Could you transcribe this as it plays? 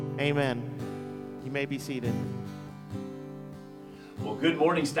Amen. You may be seated. Well, good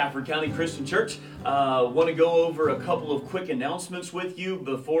morning, Stafford County Christian Church. Want to go over a couple of quick announcements with you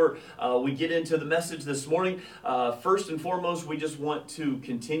before we get into the message this morning. First and foremost, we just want to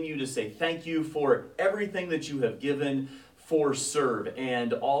continue to say thank you for everything that you have given for Serve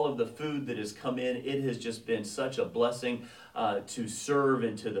and all of the food that has come in. It has just been such a blessing to serve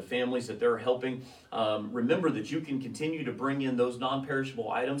and to the families that they're helping. Remember that you can continue to bring in those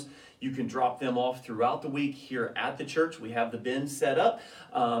non-perishable items. You can drop them off throughout the week here at the church. We have the bin set up,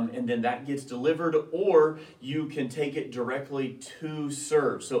 and then that gets delivered, or you can take it directly to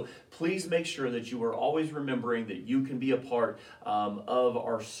Serve. So please make sure that you are always remembering that you can be a part of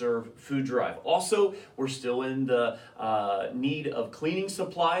our Serve food drive. Also, we're still in the need of cleaning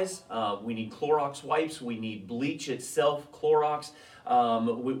supplies. We need Clorox wipes. We need bleach itself, Clorox.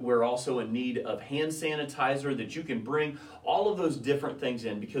 We're also in need of hand sanitizer that you can bring all of those different things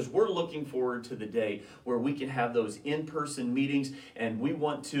in, because we're looking forward to the day where we can have those in-person meetings, and we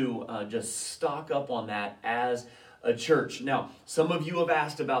want to just stock up on that as a church. Now, some of you have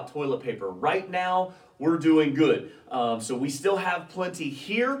asked about toilet paper. Right now, we're doing good. So we still have plenty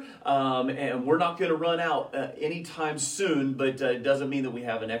here, and we're not going to run out anytime soon, but it doesn't mean that we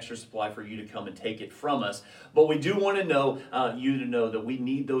have an extra supply for you to come and take it from us. But we do want to know you to know that we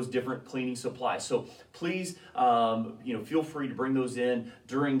need those different cleaning supplies. So please, feel free to bring those in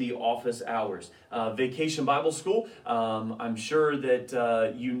during the office hours. Vacation Bible School, I'm sure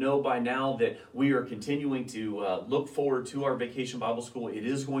that you know by now that we are continuing to look forward to our Vacation Bible School. It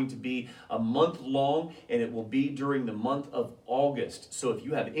is going to be a month long, and it will be during the month of August. So if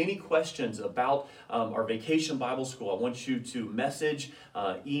you have any questions about our Vacation Bible School, I want you to message,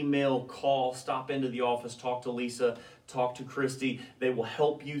 email, call, stop into the office, talk to Lisa, talk to Christy. They will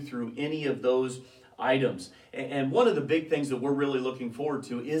help you through any of those items. And one of the big things that we're really looking forward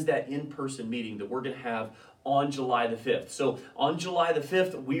to is that in-person meeting that we're going to have on July the 5th. So on July the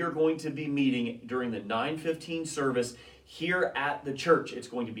 5th, we are going to be meeting during the 9:15 service here at the church. It's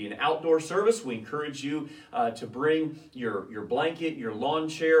going to be an outdoor service. We encourage you to bring your blanket, your lawn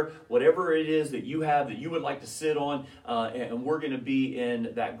chair, whatever it is that you have that you would like to sit on, and we're going to be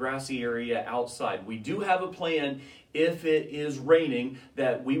in that grassy area outside. We do have a plan, if it is raining,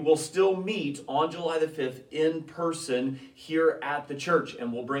 that we will still meet on July the 5th in person here at the church,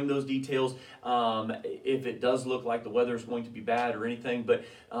 and we'll bring those details if it does look like the weather is going to be bad or anything. But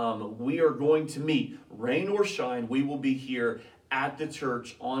we are going to meet, rain or shine. We will be here at the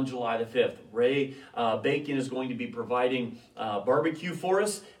church on July the 5th. Ray Bacon is going to be providing barbecue for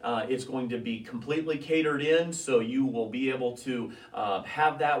us. It's going to be completely catered in, so you will be able to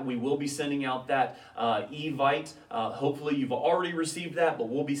have that. We will be sending out that Evite. Hopefully you've already received that, but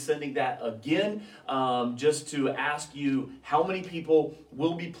we'll be sending that again just to ask you how many people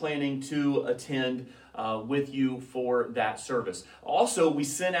will be planning to attend with you for that service. Also, we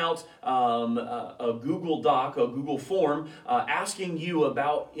sent out a Google Doc, a Google form, asking you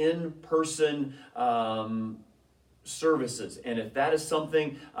about in-person services. And if that is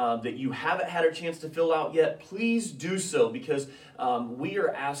something that you haven't had a chance to fill out yet, please do so, because we are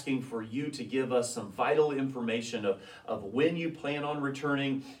asking for you to give us some vital information of when you plan on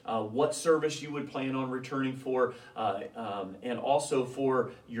returning, what service you would plan on returning for, and also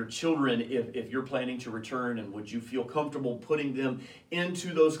for your children if you're planning to return, and would you feel comfortable putting them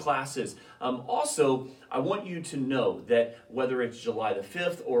into those classes. Also, I want you to know that whether it's July the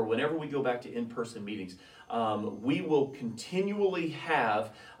 5th or whenever we go back to in-person meetings, we will continually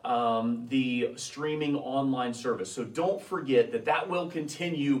have the streaming online service. So don't forget that will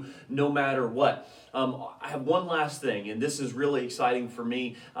continue no matter what. I have one last thing, and this is really exciting for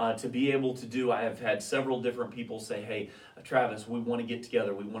me to be able to do. I have had several different people say, hey, Travis, we want to get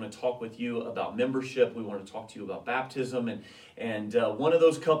together. We want to talk with you about membership. We want to talk to you about baptism. And one of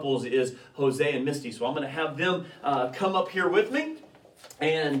those couples is Jose and Misty. So I'm going to have them come up here with me.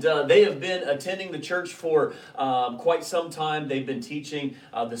 And they have been attending the church for quite some time. They've been teaching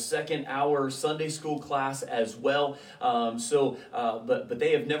the second hour Sunday school class as well. But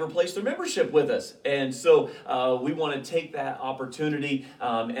they have never placed their membership with us. And so we want to take that opportunity.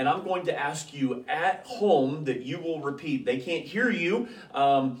 And I'm going to ask you at home that you will repeat. They can't hear you,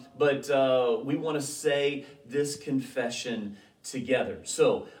 but we want to say this confession together.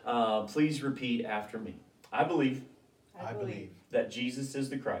 So please repeat after me. I believe I believe that Jesus is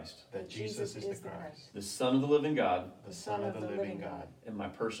the Christ, that Jesus is the Christ, the Son of the living God, the Son of the living God, and my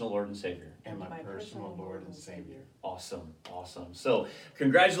personal Lord and Savior. and my personal Lord and Savior. Awesome, awesome. So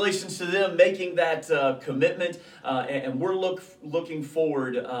congratulations to them making that commitment, and we're looking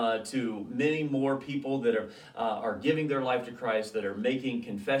forward to many more people that are giving their life to Christ, that are making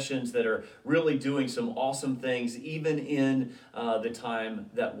confessions, that are really doing some awesome things, even in the time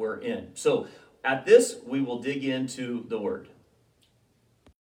that we're in. So at this, we will dig into the Word.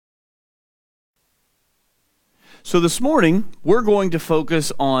 So this morning, we're going to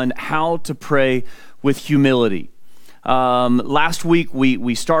focus on how to pray with humility. Last week,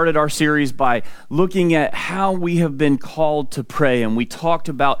 we started our series by looking at how we have been called to pray, and we talked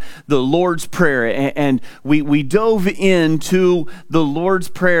about the Lord's Prayer, and we dove into the Lord's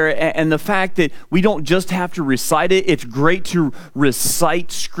Prayer and the fact that we don't just have to recite it. It's great to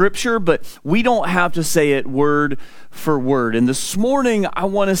recite Scripture, but we don't have to say it word for word. And this morning, I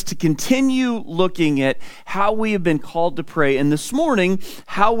want us to continue looking at how we have been called to pray, and this morning,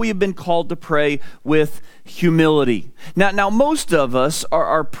 how we have been called to pray with humility. Now most of us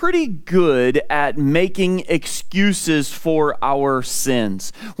are pretty good at making excuses for our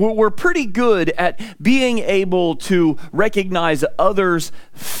sins. We're pretty good at being able to recognize others'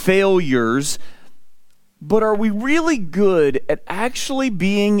 failures, but are we really good at actually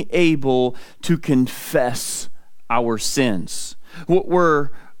being able to confess our sins? We're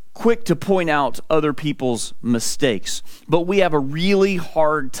quick to point out other people's mistakes, but we have a really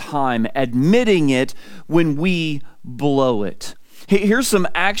hard time admitting it when we blow it. Here's some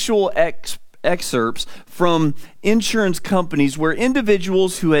actual excerpts from insurance companies where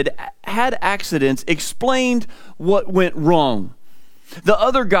individuals who had accidents explained what went wrong. The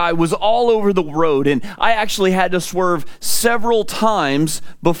other guy was all over the road, and I actually had to swerve several times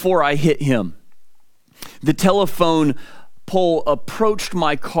before I hit him. The telephone pole approached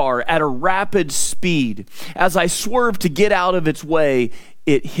my car at a rapid speed. As I swerved to get out of its way,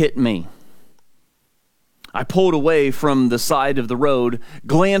 it hit me. I pulled away from the side of the road,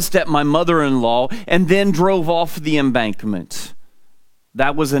 glanced at my mother-in-law, and then drove off the embankment.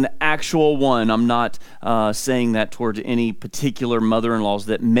 That was an actual one. I'm not saying that towards any particular mother-in-laws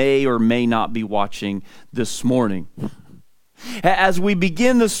that may or may not be watching this morning. As we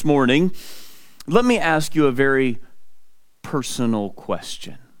begin this morning, let me ask you a very personal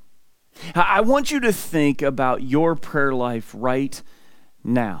question. I want you to think about your prayer life right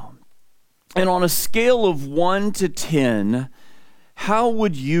now. And on a scale of 1 to 10, how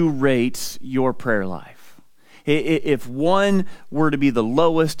would you rate your prayer life? If 1 were to be the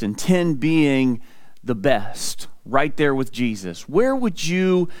lowest and 10 being the best, right there with Jesus, where would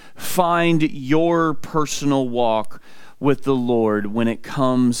you find your personal walk with the Lord when it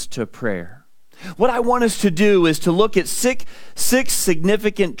comes to prayer? What I want us to do is to look at six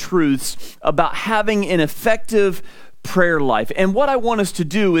significant truths about having an effective prayer life. And what I want us to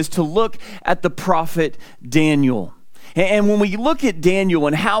do is to look at the prophet Daniel. And when we look at Daniel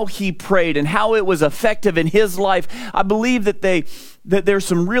and how he prayed and how it was effective in his life, I believe that there's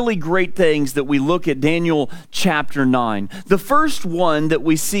some really great things that we look at Daniel chapter 9. The first one that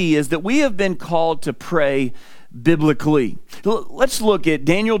we see is that we have been called to pray biblically. Let's look at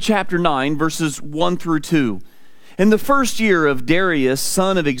Daniel chapter 9, verses 1 through 2. In the first year of Darius,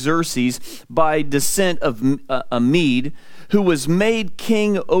 son of Xerxes, by descent of a Mede, who was made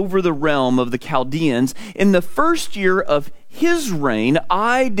king over the realm of the Chaldeans, in the first year of his reign,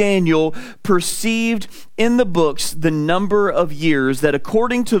 I, Daniel, perceived in the books the number of years that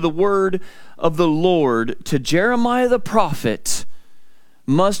according to the word of the Lord to Jeremiah the prophet,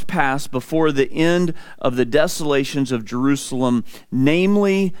 must pass before the end of the desolations of Jerusalem,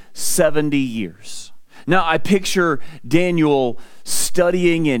 namely 70 years. Now, I picture Daniel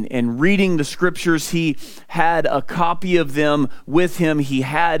studying and reading the scriptures. He had a copy of them with him. He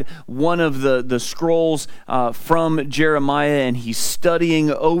had one of the scrolls from Jeremiah, and he's studying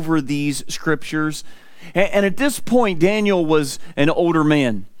over these scriptures. And at this point, Daniel was an older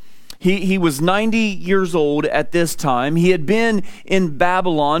man. He was 90 years old at this time. He had been in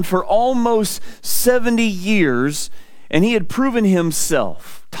Babylon for almost 70 years, and he had proven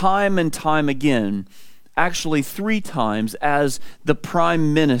himself time and time again, actually 3 times, as the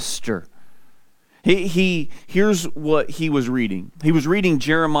prime minister. Here's what he was reading. He was reading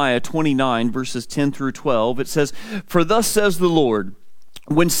Jeremiah 29, verses 10 through 12. It says, "For thus says the Lord,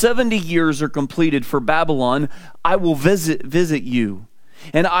 when 70 years are completed for Babylon, I will visit you.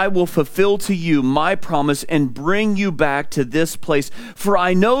 and I will fulfill to you my promise and bring you back to this place. For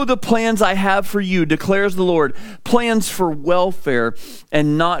I know the plans I have for you, declares the Lord, plans for welfare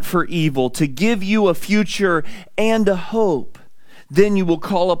and not for evil, to give you a future and a hope. Then you will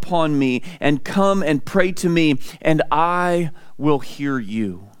call upon me and come and pray to me, and I will hear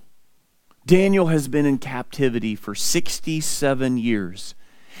you. Daniel has been in captivity for 67 years.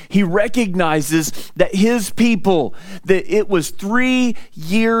 He recognizes that his people, that it was 3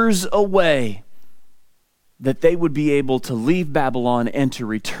 years away, that they would be able to leave Babylon and to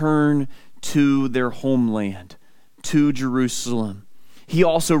return to their homeland, to Jerusalem. He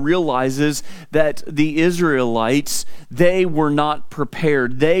also realizes that the Israelites, they were not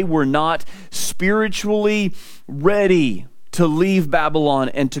prepared. They were not spiritually ready to leave Babylon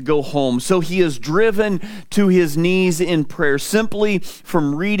and to go home. So he is driven to his knees in prayer simply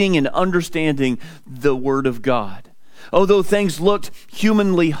from reading and understanding the Word of God. Although things looked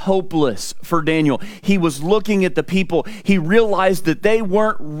humanly hopeless for Daniel, he was looking at the people. He realized that they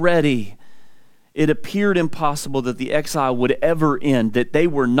weren't ready. It appeared impossible that the exile would ever end, that they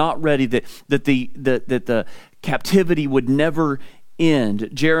were not ready, that the captivity would never end.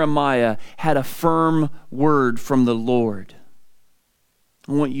 Jeremiah had a firm word from the Lord.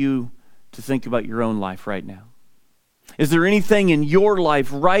 I want you to think about your own life right now. Is there anything in your life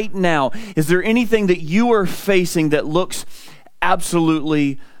right now? Is there anything that you are facing that looks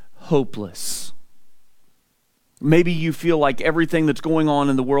absolutely hopeless? Maybe you feel like everything that's going on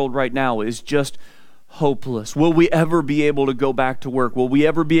in the world right now is just hopeless. Will we ever be able to go back to work? Will we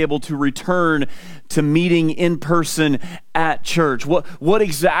ever be able to return to meeting in person at church? What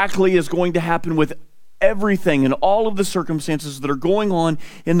exactly is going to happen with everything and all of the circumstances that are going on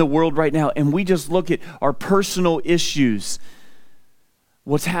in the world right now? And we just look at our personal issues,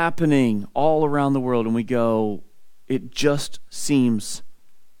 what's happening all around the world, and we go, it just seems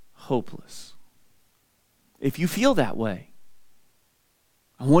hopeless. If you feel that way,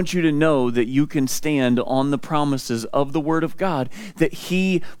 I want you to know that you can stand on the promises of the Word of God, that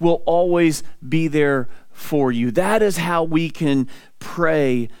He will always be there for you. That is how we can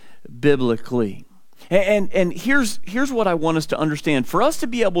pray biblically. And here's what I want us to understand. For us to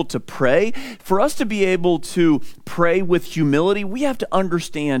be able to pray, for us to be able to pray with humility, we have to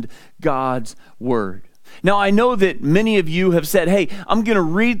understand God's Word. Now, I know that many of you have said, hey, I'm going to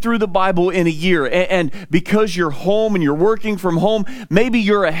read through the Bible in a year. And because you're home and you're working from home, maybe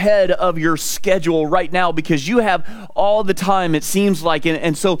you're ahead of your schedule right now because you have all the time, it seems like.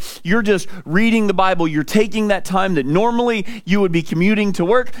 And so you're just reading the Bible. You're taking that time that normally you would be commuting to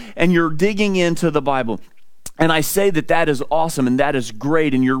work, and you're digging into the Bible. And I say that that is awesome and that is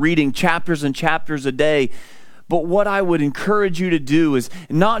great. And you're reading chapters and chapters a day. But what I would encourage you to do is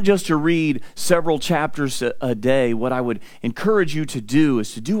not just to read several chapters a day. What I would encourage you to do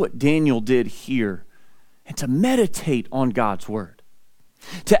is to do what Daniel did here and to meditate on God's Word.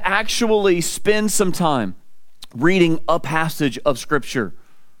 To actually spend some time reading a passage of Scripture,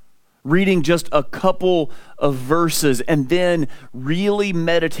 reading just a couple of verses, and then really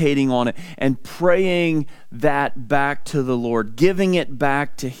meditating on it and praying that back to the Lord, giving it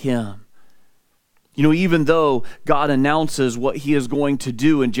back to Him. You know, even though God announces what He is going to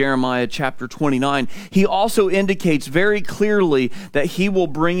do in Jeremiah chapter 29, He also indicates very clearly that He will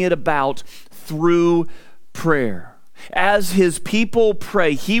bring it about through prayer. As His people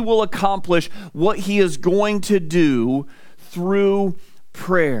pray, He will accomplish what He is going to do through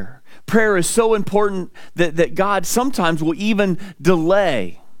prayer. Prayer is so important that God sometimes will even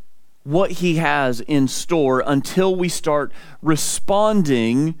delay what He has in store until we start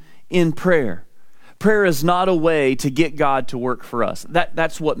responding in prayer. Prayer is not a way to get God to work for us.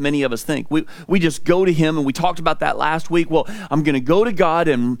 That's what many of us think. We just go to Him, and we talked about that last week. Well, I'm going to go to God,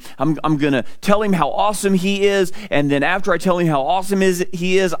 and I'm going to tell Him how awesome He is, and then after I tell Him how awesome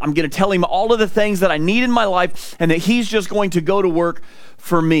He is, I'm going to tell Him all of the things that I need in my life, and that He's just going to go to work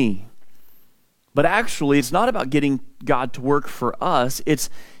for me. But actually, it's not about getting God to work for us. It's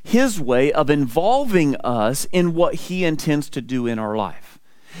His way of involving us in what He intends to do in our life.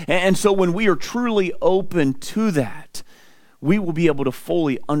 And so when we are truly open to that, we will be able to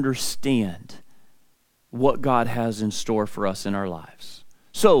fully understand what God has in store for us in our lives.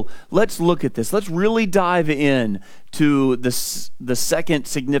 So let's look at this. Let's really dive in to the second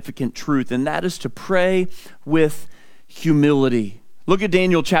significant truth, and that is to pray with humility. Look at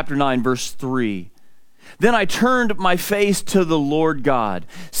Daniel chapter 9, verse 3. Then I turned my face to the Lord God,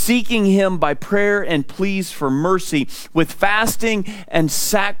 seeking Him by prayer and pleas for mercy, with fasting and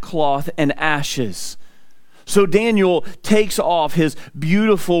sackcloth and ashes. So Daniel takes off his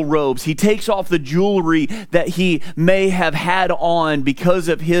beautiful robes. He takes off the jewelry that he may have had on because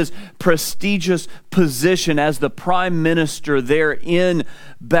of his prestigious position as the prime minister there in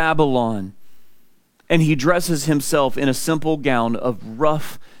Babylon. And he dresses himself in a simple gown of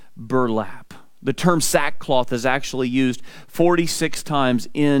rough burlap. The term sackcloth is actually used 46 times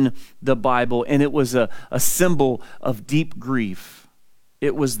in the Bible, and it was a symbol of deep grief.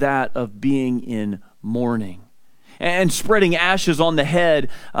 It was that of being in mourning. And spreading ashes on the head,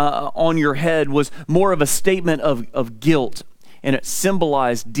 on your head, was more of a statement of guilt, and it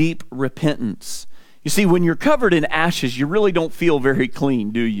symbolized deep repentance. You see, when you're covered in ashes, you really don't feel very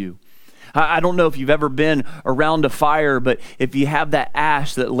clean, do you? I don't know if you've ever been around a fire, but if you have that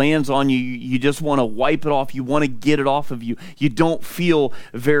ash that lands on you, you just want to wipe it off. You want to get it off of you. You don't feel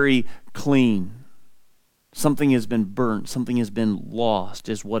very clean. Something has been burnt. Something has been lost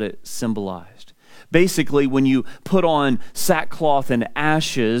is what it symbolized. Basically, when you put on sackcloth and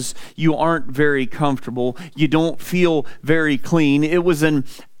ashes, you aren't very comfortable. You don't feel very clean. It was an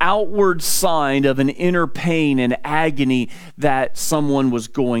outward sign of an inner pain and agony that someone was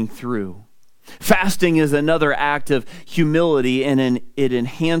going through. Fasting is another act of humility, and it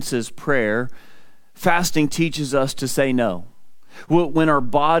enhances prayer. Fasting teaches us to say no. When our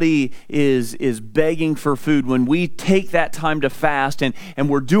body is begging for food, when we take that time to fast and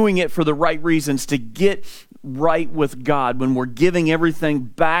we're doing it for the right reasons, to get right with God, when we're giving everything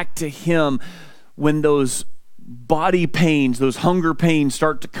back to Him, when those body pains, those hunger pains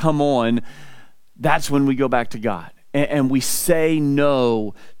start to come on, that's when we go back to God. And we say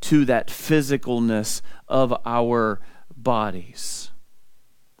no to that physicalness of our bodies.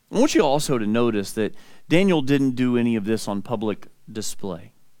 I want you also to notice that Daniel didn't do any of this on public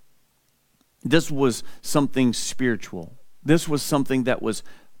display. This was something spiritual. This was something that was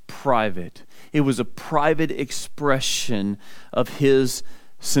private. It was a private expression of his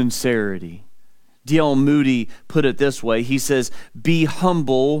sincerity. D.L. Moody put it this way. He says, "Be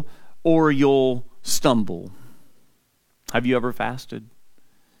humble or you'll stumble." Have you ever fasted?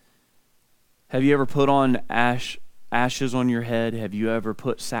 Have you ever put on ashes on your head? Have you ever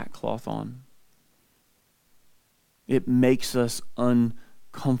put sackcloth on? It makes us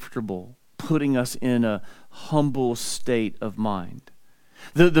uncomfortable, putting us in a humble state of mind.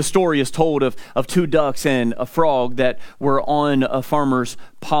 The story is told of two ducks and a frog that were on a farmer's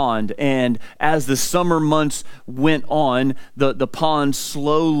pond. And as the summer months went on, the pond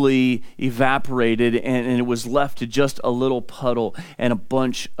slowly evaporated and it was left to just a little puddle and a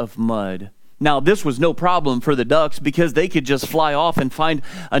bunch of mud. Now, this was no problem for the ducks because they could just fly off and find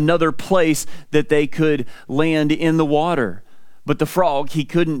another place that they could land in the water. But the frog, he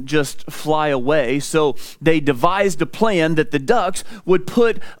couldn't just fly away, so they devised a plan that the ducks would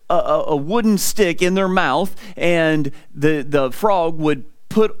put a wooden stick in their mouth, and the frog would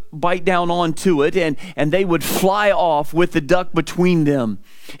bite down onto it, and they would fly off with the duck between them.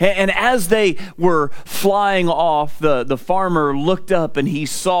 And as they were flying off, the farmer looked up and he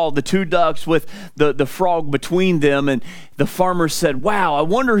saw the two ducks with the frog between them, and the farmer said, "Wow, I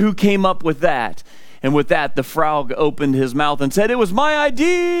wonder who came up with that." And with that, the frog opened his mouth and said, "It was my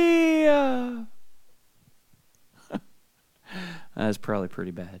idea." That's probably pretty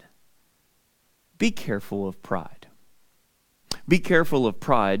bad. Be careful of pride. Be careful of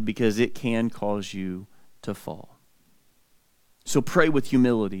pride because it can cause you to fall. So pray with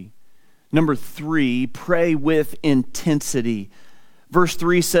humility. Number 3, pray with intensity. Verse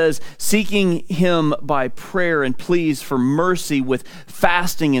 3 says, seeking Him by prayer and pleas for mercy with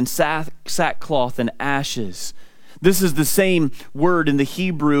fasting and sackcloth and ashes. This is the same word in the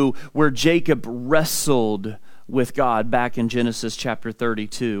Hebrew where Jacob wrestled with God back in Genesis chapter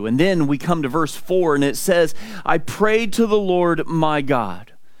 32. And then we come to verse 4 and it says, I prayed to the Lord my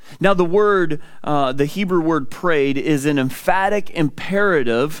God. Now the Hebrew word prayed is an emphatic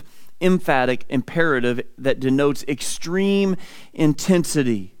imperative that denotes extreme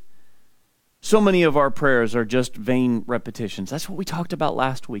intensity. So many of our prayers are just vain repetitions. That's what we talked about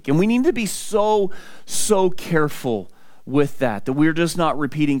last week. And we need to be so careful with that we're just not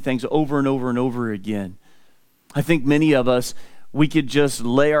repeating things over and over and over again. I think many of us, we could just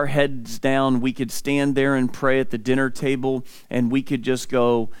lay our heads down. We could stand there and pray at the dinner table, and we could just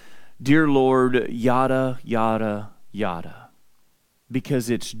go, "Dear Lord, yada, yada, yada." Because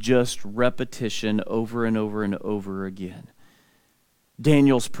it's just repetition over and over and over again.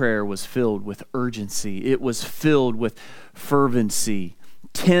 Daniel's prayer was filled with urgency. It was filled with fervency.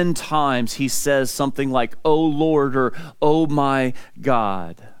 10 times he says something like, "Oh Lord," or "Oh my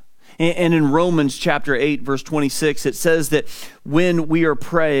God." And in Romans chapter 8, verse 26, it says that when we are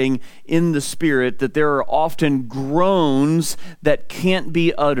praying in the Spirit, that there are often groans that can't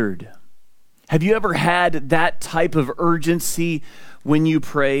be uttered. Have you ever had that type of urgency when you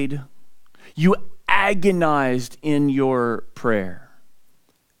prayed? You agonized in your prayer.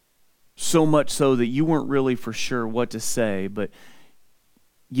 So much so that you weren't really for sure what to say, but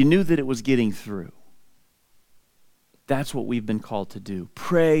you knew that it was getting through. That's what we've been called to do.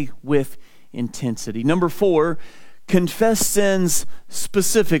 Pray with intensity. Number 4, confess sins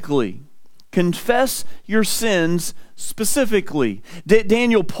specifically. Confess your sins specifically.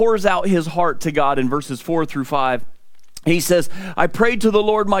 Daniel pours out his heart to God in verses 4 through 5. He says, I prayed to the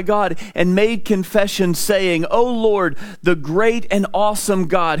Lord my God and made confession saying, O Lord, the great and awesome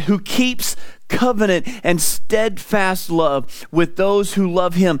God who keeps covenant and steadfast love with those who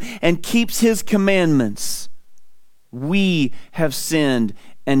love him and keeps his commandments. We have sinned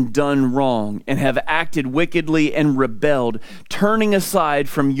and done wrong and have acted wickedly and rebelled, turning aside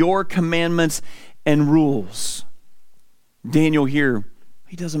from your commandments and rules. Daniel here,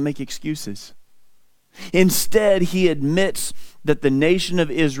 he doesn't make excuses. Instead, he admits that the nation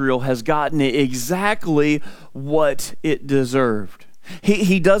of Israel has gotten exactly what it deserved.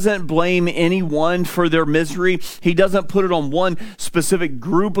 He doesn't blame anyone for their misery. He doesn't put it on one specific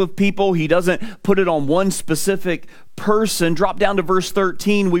group of people. He doesn't put it on one specific person. Drop down to verse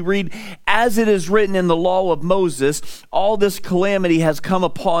 13. We read, as it is written in the law of Moses, all this calamity has come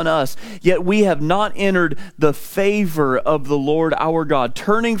upon us, yet we have not entered the favor of the Lord our God,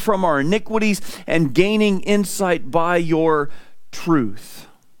 turning from our iniquities and gaining insight by your truth.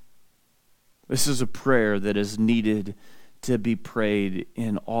 This is a prayer that is needed to be prayed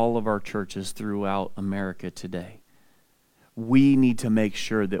in all of our churches throughout America today. We need to make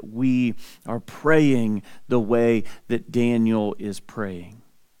sure that we are praying the way that Daniel is praying.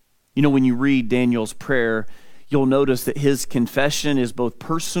 You know, when you read Daniel's prayer, you'll notice that his confession is both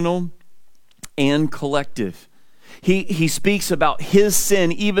personal and collective. He speaks about his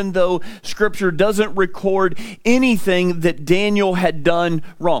sin, even though Scripture doesn't record anything that Daniel had done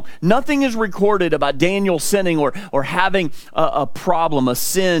wrong. Nothing is recorded about Daniel sinning or having a problem, a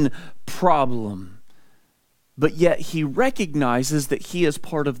sin problem. But yet he recognizes that he is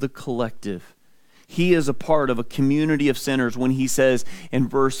part of the collective. He is a part of a community of sinners when he says in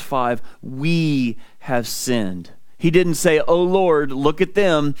verse 5, we have sinned. He didn't say, oh Lord, look at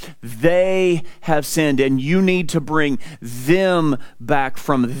them. They have sinned and you need to bring them back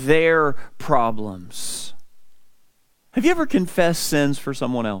from their problems. Have you ever confessed sins for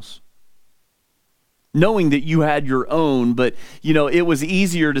someone else? Knowing that you had your own, but it was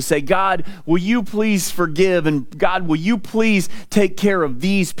easier to say, God, will you please forgive? And God, will you please take care of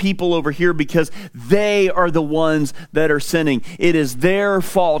these people over here because they are the ones that are sinning. It is their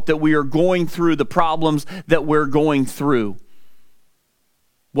fault that we are going through the problems that we're going through.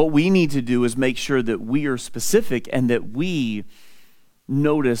 What we need to do is make sure that we are specific and that we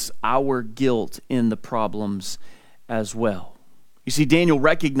notice our guilt in the problems as well. You see, Daniel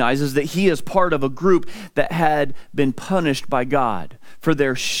recognizes that he is part of a group that had been punished by God for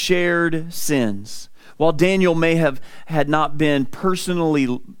their shared sins. While Daniel may have had not been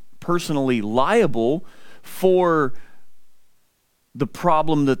personally liable for the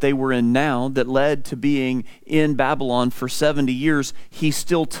problem that they were in now that led to being in Babylon for 70 years, he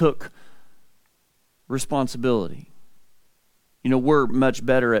still took responsibility. We're much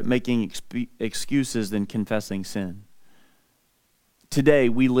better at making excuses than confessing sin. Today,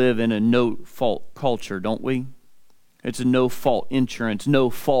 we live in a no-fault culture, don't we? It's a no-fault insurance,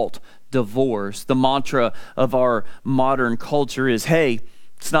 no-fault divorce. The mantra of our modern culture is, hey,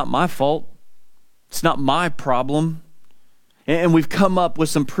 it's not my fault. It's not my problem. And we've come up with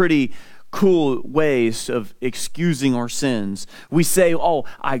some pretty cool ways of excusing our sins. We say, oh,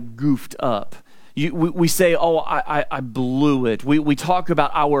 I goofed up. We say, oh, I blew it. We talk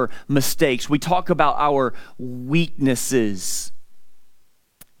about our mistakes. We talk about our weaknesses.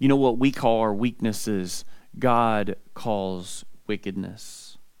 You know what we call our weaknesses, God calls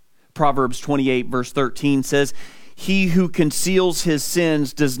wickedness. Proverbs 28 verse 13 says, he who conceals his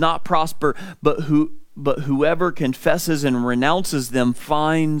sins does not prosper, but whoever confesses and renounces them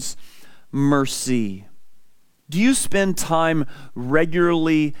finds mercy. Do you spend time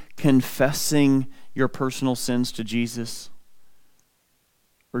regularly confessing your personal sins to Jesus?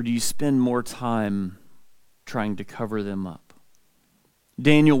 Or do you spend more time trying to cover them up?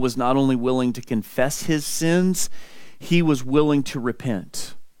 Daniel was not only willing to confess his sins, he was willing to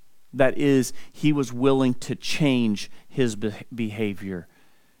repent. That is, he was willing to change his behavior.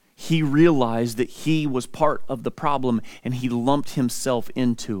 he realized that he was part of the problem and he lumped himself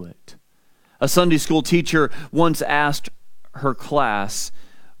into it. A Sunday school teacher once asked her class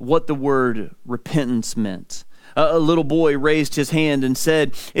what the word repentance meant. A little boy raised his hand and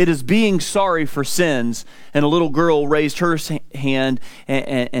said, "It is being sorry for sins." And a little girl raised her hand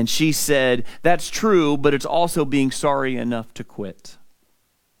and she said, "That's true, but it's also being sorry enough to quit."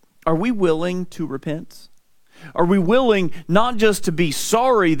 Are we willing to repent? Are we willing not just to be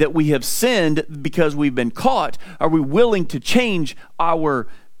sorry that we have sinned because we've been caught? Are we willing to change our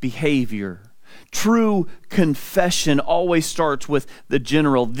behavior? True confession always starts with the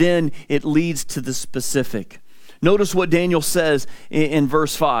general, then it leads to the specific. Notice what Daniel says in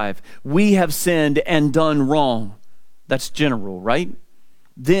verse 5. We have sinned and done wrong. That's general, right?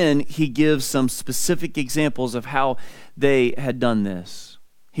 Then he gives some specific examples of how they had done this.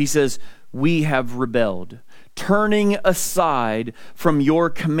 He says, we have rebelled, turning aside from your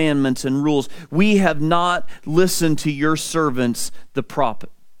commandments and rules. We have not listened to your servants, the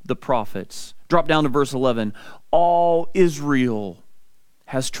prophets. Drop down to verse 11. All Israel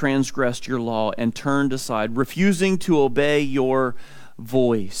has transgressed your law and turned aside, refusing to obey your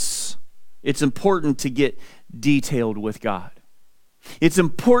voice. It's important to get detailed with God. It's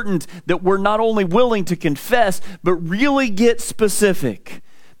important that we're not only willing to confess, but really get specific.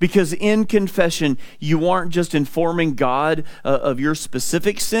 Because in confession, you aren't just informing God of your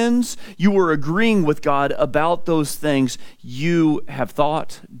specific sins, you are agreeing with God about those things you have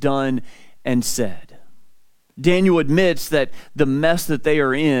thought, done, and said. Daniel admits that the mess that they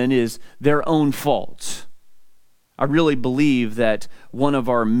are in is their own fault. I really believe that one of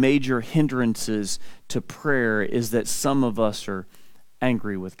our major hindrances to prayer is that some of us are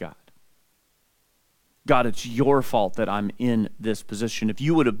angry with God. God, it's your fault that I'm in this position. If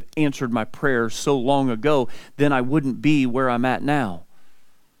you would have answered my prayer so long ago, then I wouldn't be where I'm at now.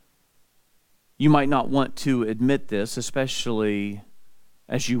 You might not want to admit this, especially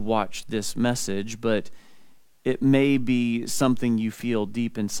as you watch this message, but it may be something you feel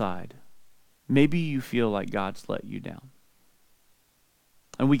deep inside. Maybe you feel like God's let you down.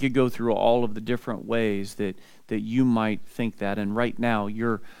 And we could go through all of the different ways that you might think that. And right now,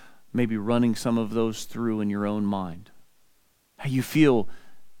 you're maybe running some of those through in your own mind. How you feel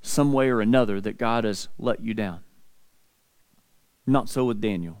some way or another that God has let you down. Not so with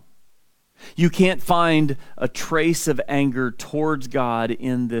Daniel. You can't find a trace of anger towards God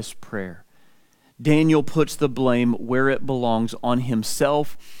in this prayer. Daniel puts the blame where it belongs, on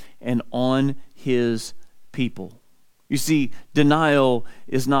himself and on his people. You see, denial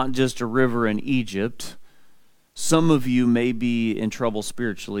is not just a river in Egypt. Some of you may be in trouble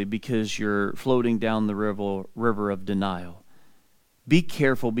spiritually because you're floating down the river of denial. Be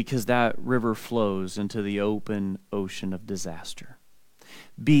careful, because that river flows into the open ocean of disaster.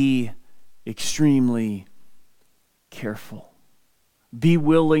 Be extremely careful. Be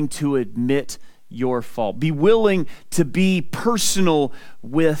willing to admit your fault. Be willing to be personal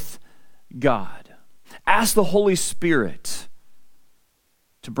with God. Ask the Holy Spirit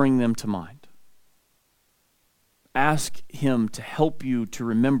to bring them to mind. Ask Him to help you to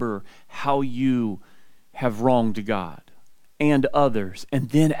remember how you have wronged God and others, and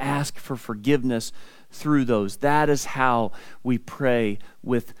then ask for forgiveness through those. That is how we pray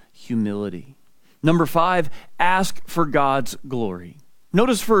with humility. Number 5, ask for God's glory.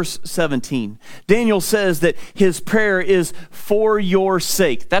 Notice verse 17. Daniel says that his prayer is for your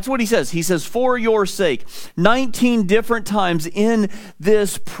sake. That's what he says. He says, for your sake. 19 different times in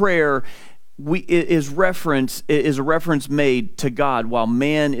this prayer is a reference made to God, while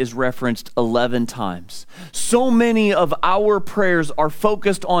man is referenced 11 times. So many of our prayers are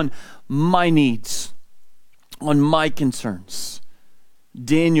focused on my needs, on my concerns.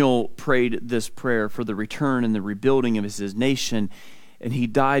 Daniel prayed this prayer for the return and the rebuilding of his nation, and he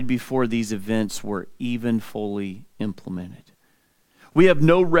died before these events were even fully implemented. We have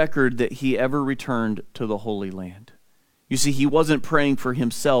no record that he ever returned to the Holy Land. You see, he wasn't praying for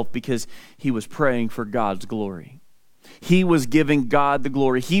himself because he was praying for God's glory. He was giving God the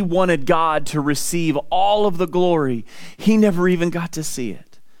glory. He wanted God to receive all of the glory. He never even got to see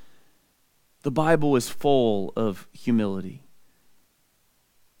it. The Bible is full of humility.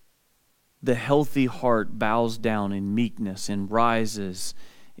 The healthy heart bows down in meekness and rises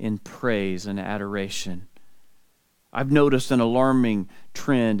in praise and adoration. I've noticed an alarming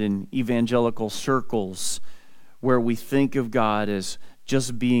trend in evangelical circles where we think of God as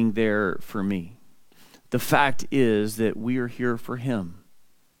just being there for me. The fact is that we are here for Him,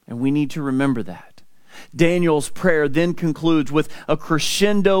 and we need to remember that. Daniel's prayer then concludes with a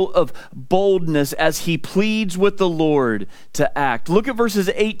crescendo of boldness as he pleads with the Lord to act. Look at verses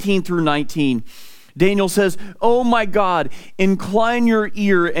 18 through 19. Daniel says, "Oh my God, incline your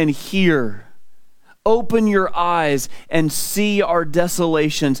ear and hear. Open your eyes and see our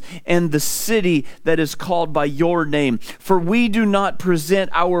desolations and the city that is called by your name. For we do not present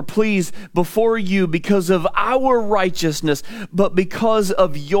our pleas before you because of our righteousness, but because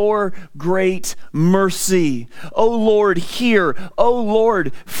of your great mercy. O Lord, hear. O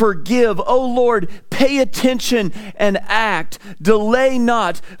Lord, forgive. O Lord, pay attention and act. Delay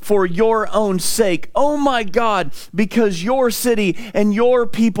not for your own sake. Oh my God, because your city and your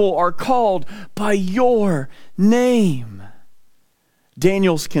people are called by your name."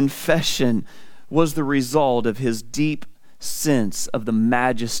 Daniel's confession was the result of his deep sense of the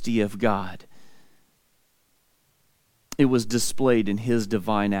majesty of God. It was displayed in his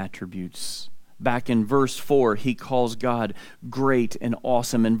divine attributes. Back in verse 4, he calls God great and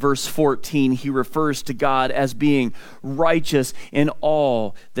awesome. In verse 14, he refers to God as being righteous in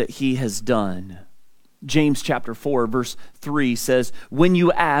all that he has done. James chapter 4, verse 3 says, "When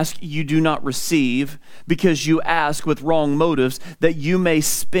you ask, you do not receive, because you ask with wrong motives, that you may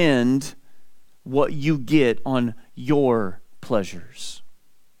spend what you get on your pleasures."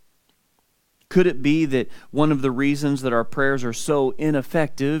 Could it be that one of the reasons that our prayers are so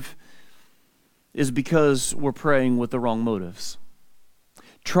ineffective is because we're praying with the wrong motives?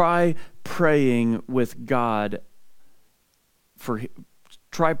 Try praying with God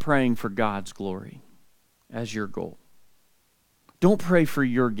try praying for God's glory as your goal. Don't pray for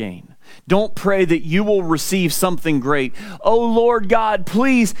your gain. Don't pray that you will receive something great. "Oh Lord God,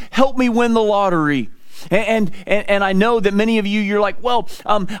 please help me win the lottery." And I know that many of you, you're like, "Well,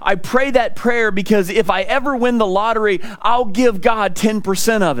 I pray that prayer because if I ever win the lottery, I'll give God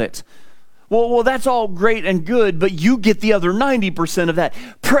 10% of it." Well, that's all great and good, but you get the other 90% of that.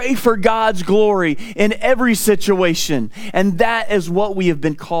 Pray for God's glory in every situation. And that is what we have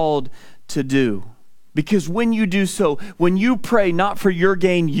been called to do. Because when you do so, when you pray not for your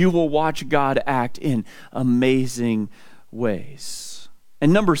gain, you will watch God act in amazing ways.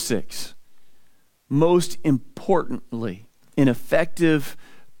 And number 6, most importantly, in effective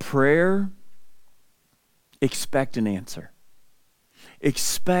prayer, expect an answer.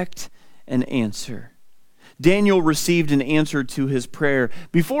 Expect an answer. Daniel received an answer to his prayer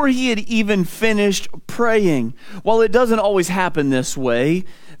before he had even finished praying. While it doesn't always happen this way,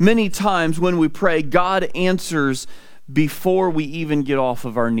 many times when we pray, God answers before we even get off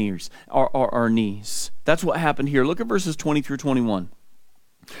of our knees. That's what happened here. Look at verses 20 through 21.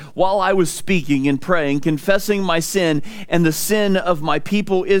 "While I was speaking and praying, confessing my sin and the sin of my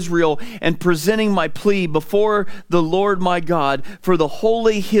people Israel, and presenting my plea before the Lord my God for the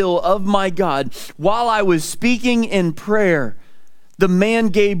holy hill of my God, while I was speaking in prayer, the man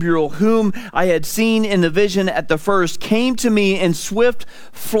Gabriel, whom I had seen in the vision at the first, came to me in swift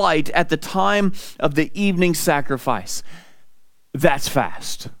flight at the time of the evening sacrifice." That's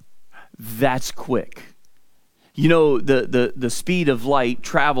fast. That's quick. You know, the speed of light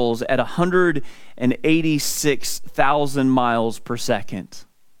travels at 186,000 miles per second.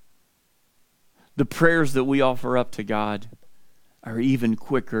 The prayers that we offer up to God are even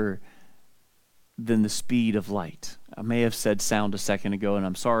quicker than the speed of light. I may have said sound a second ago, and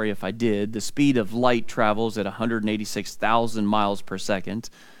I'm sorry if I did. The speed of light travels at 186,000 miles per second.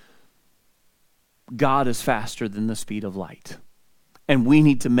 God is faster than the speed of light. And we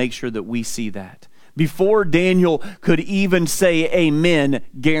need to make sure that we see that. Before Daniel could even say amen,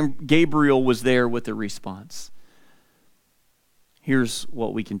 Gabriel was there with the response. Here's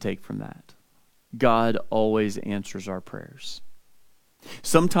what we can take from that. God always answers our prayers.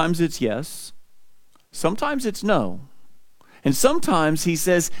 Sometimes it's yes. Sometimes it's no. And sometimes he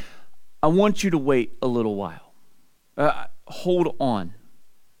says, "I want you to wait a little while. Hold on.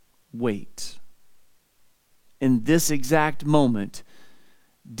 Wait." In this exact moment,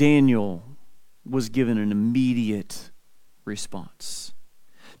 Daniel was given an immediate response.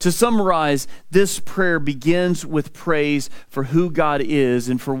 To summarize, this prayer begins with praise for who God is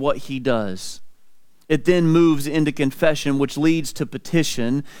and for what he does. It then moves into confession, which leads to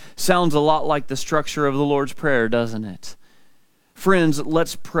petition. Sounds a lot like the structure of the Lord's Prayer, doesn't it? Friends,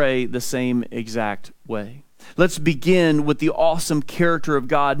 let's pray the same exact way. Let's begin with the awesome character of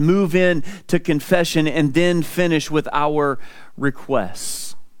God, move in to confession, and then finish with our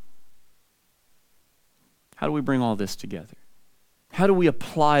requests. How do we bring all this together? How do we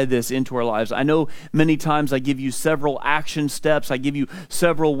apply this into our lives? I know many times I give you several action steps. I give you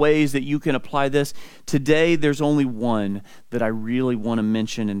several ways that you can apply this. Today, there's only one that I really want to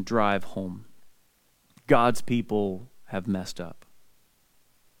mention and drive home. God's people have messed up.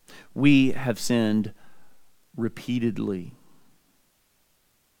 We have sinned repeatedly.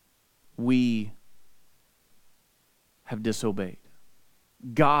 We have disobeyed.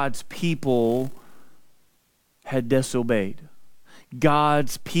 God's people had disobeyed.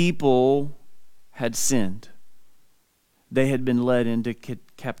 God's people had sinned. They had been led into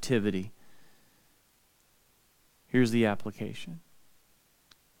captivity. Here's the application.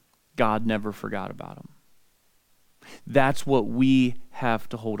 God never forgot about them. That's what we have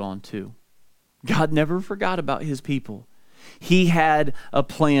to hold on to. God never forgot about his people. He had a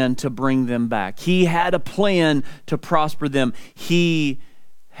plan to bring them back. He had a plan to prosper them. He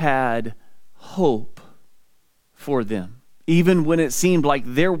had hope for them. Even when it seemed like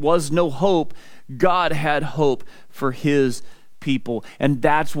there was no hope, God had hope for his people. And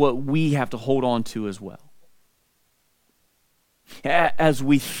that's what we have to hold on to as well. As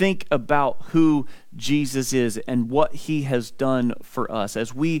we think about who Jesus is and what he has done for us,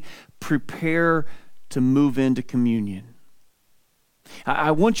 as we prepare to move into communion,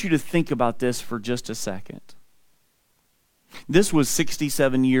 I want you to think about this for just a second. This was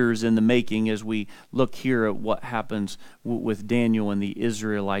 67 years in the making as we look here at what happens with Daniel and the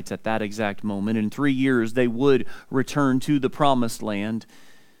Israelites at that exact moment. In 3 years, they would return to the promised land.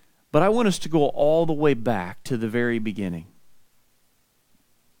 But I want us to go all the way back to the very beginning.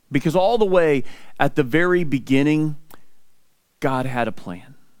 Because all the way at the very beginning, God had a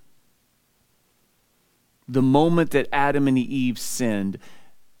plan. The moment that Adam and Eve sinned,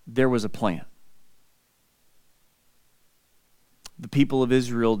 there was a plan. The people of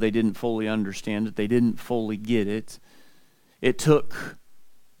Israel, they didn't fully understand it. They didn't fully get it. It took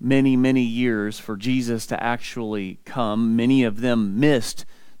many, many years for Jesus to actually come. Many of them missed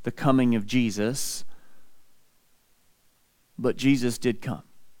the coming of Jesus. But Jesus did come.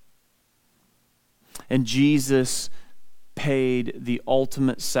 And Jesus paid the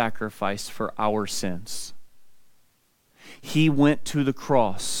ultimate sacrifice for our sins. He went to the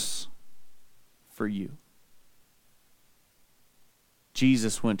cross for you.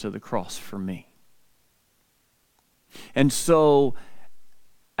 Jesus went to the cross for me. And so,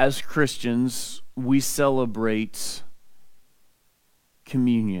 as Christians, we celebrate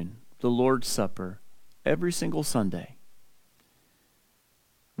communion, the Lord's Supper, every single Sunday.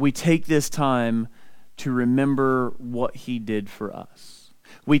 We take this time to remember what he did for us.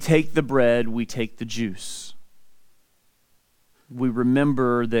 We take the bread, we take the juice. We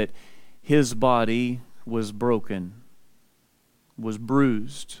remember that his body was broken, was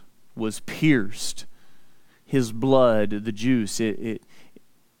bruised, was pierced. His blood, the juice, it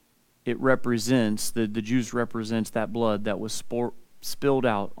represents, the juice represents that blood that was spilled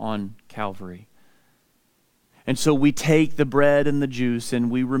out on Calvary. And so we take the bread and the juice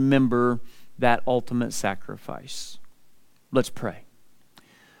and we remember that ultimate sacrifice. Let's pray.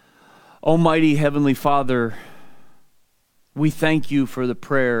 Almighty Heavenly Father, we thank you for the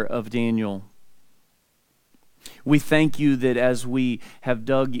prayer of Daniel. We thank you that as we have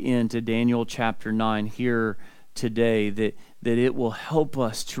dug into Daniel chapter 9 here today, that it will help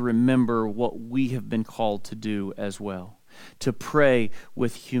us to remember what we have been called to do as well. To pray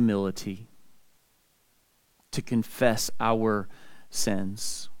with humility. To confess our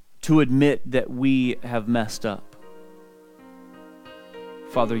sins. To admit that we have messed up.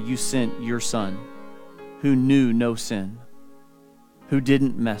 Father, you sent your Son who knew no sin, who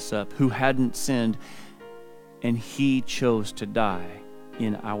didn't mess up, who hadn't sinned, and he chose to die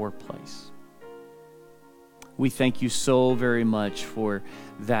in our place. We thank you so very much for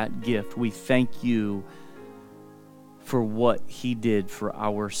that gift. We thank you for what he did for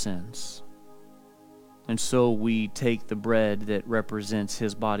our sins. And so we take the bread that represents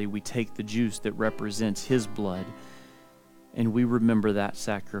his body, we take the juice that represents his blood, and we remember that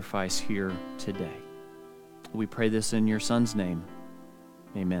sacrifice here today. We pray this in your Son's name.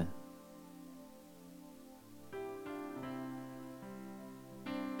 Amen.